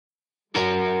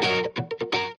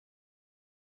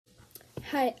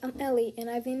Hi, I'm Ellie, and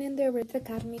I've been in the Arete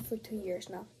Academy for 2 years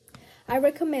now. I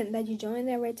recommend that you join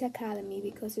the Arete Academy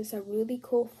because it's a really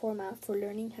cool format for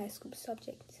learning high school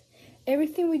subjects.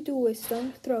 Everything we do is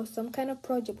done through some kind of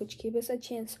project which gives us a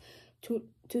chance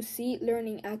to see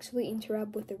learning actually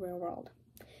interact with the real world.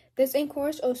 This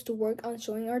encourages us to work on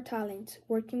showing our talents,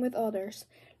 working with others,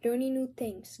 learning new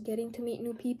things, getting to meet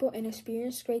new people, and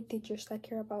experience great teachers that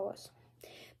care about us.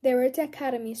 The Arete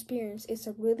Academy experience is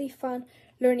a really fun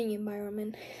learning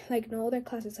environment like no other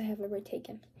classes I have ever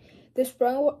taken. This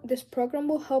program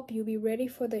will help you be ready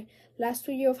for the last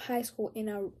 2 years of high school in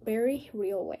a very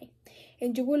real way.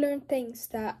 And you will learn things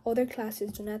that other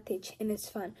classes do not teach, and it's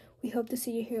fun. We hope to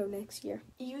see you here next year.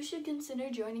 You should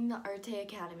consider joining the Arete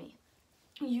Academy.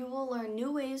 You will learn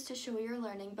new ways to show your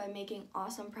learning by making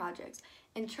awesome projects,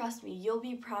 and trust me, you'll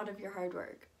be proud of your hard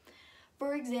work.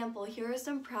 For example, here are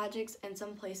some projects and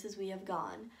some places we have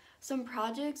gone. Some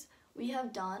projects we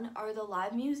have done are the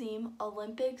Live Museum,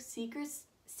 Olympics,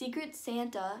 Secret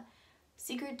Santa,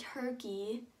 Secret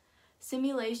Turkey,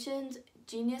 Simulations,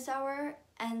 Genius Hour,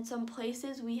 and some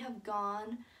places we have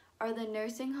gone are the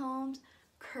nursing homes,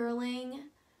 curling,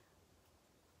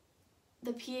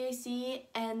 the PAC,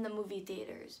 and the movie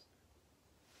theaters.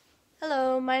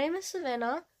 Hello, my name is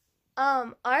Savannah.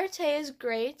 Arete is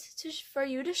great for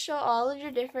you to show all of your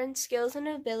different skills and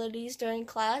abilities during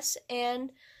class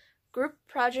and group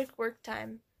project work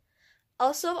time.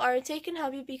 Also, Arete can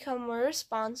help you become more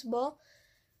responsible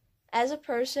as a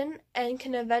person and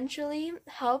can eventually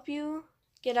help you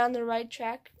get on the right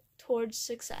track towards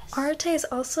success. Arete is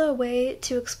also a way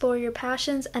to explore your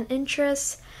passions and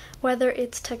interests, whether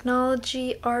it's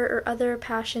technology, art, or other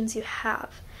passions you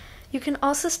have. You can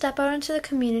also step out into the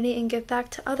community and give back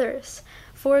to others.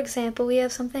 For example, we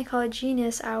have something called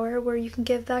Genius Hour where you can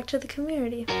give back to the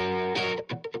community.